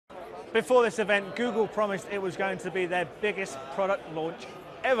Before this event, Google promised it was going to be their biggest product launch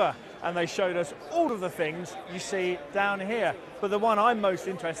ever, and they showed us all of the things you see down here. But the one I'm most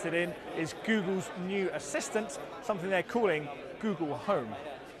interested in is Google's new assistant, something they're calling Google Home.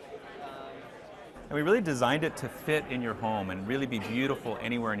 And we really designed it to fit in your home and really be beautiful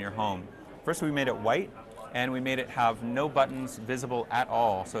anywhere in your home. First, we made it white, and we made it have no buttons visible at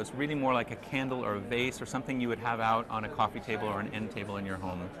all. So it's really more like a candle or a vase or something you would have out on a coffee table or an end table in your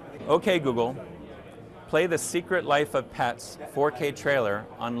home. Okay, Google, play The Secret Life of Pets 4K trailer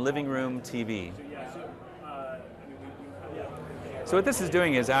on living room TV. So what this is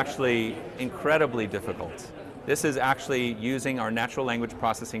doing is actually incredibly difficult. This is actually using our natural language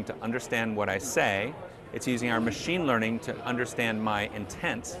processing to understand what I say. It's using our machine learning to understand my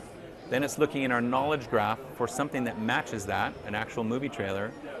intent. Then it's looking in our knowledge graph for something that matches that, an actual movie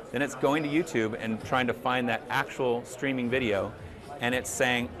trailer. Then it's going to YouTube and trying to find that actual streaming video. And it's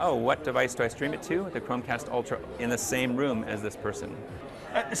saying, oh, what device do I stream it to? The Chromecast Ultra in the same room as this person.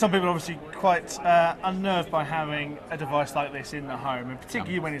 Some people are obviously quite unnerved by having a device like this in the home, and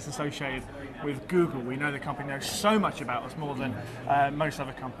particularly when it's associated with Google. We know the company knows so much about us, more than most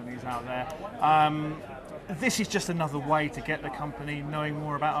other companies out there. This is just another way to get the company knowing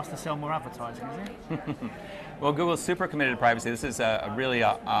more about us to sell more advertising, is it? Well, Google's super committed to privacy. This is really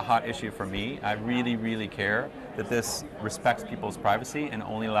a hot issue for me. I really, really care that this respects people's privacy and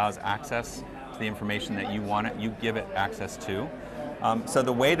only allows access to the information that you give it access to. So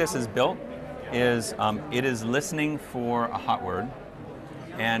the way this is built is it is listening for a hot word,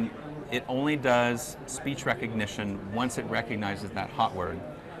 and it only does speech recognition once it recognizes that hot word.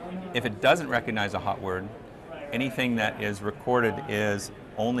 If it doesn't recognize a hot word, anything that is recorded is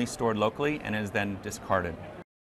only stored locally and is then discarded.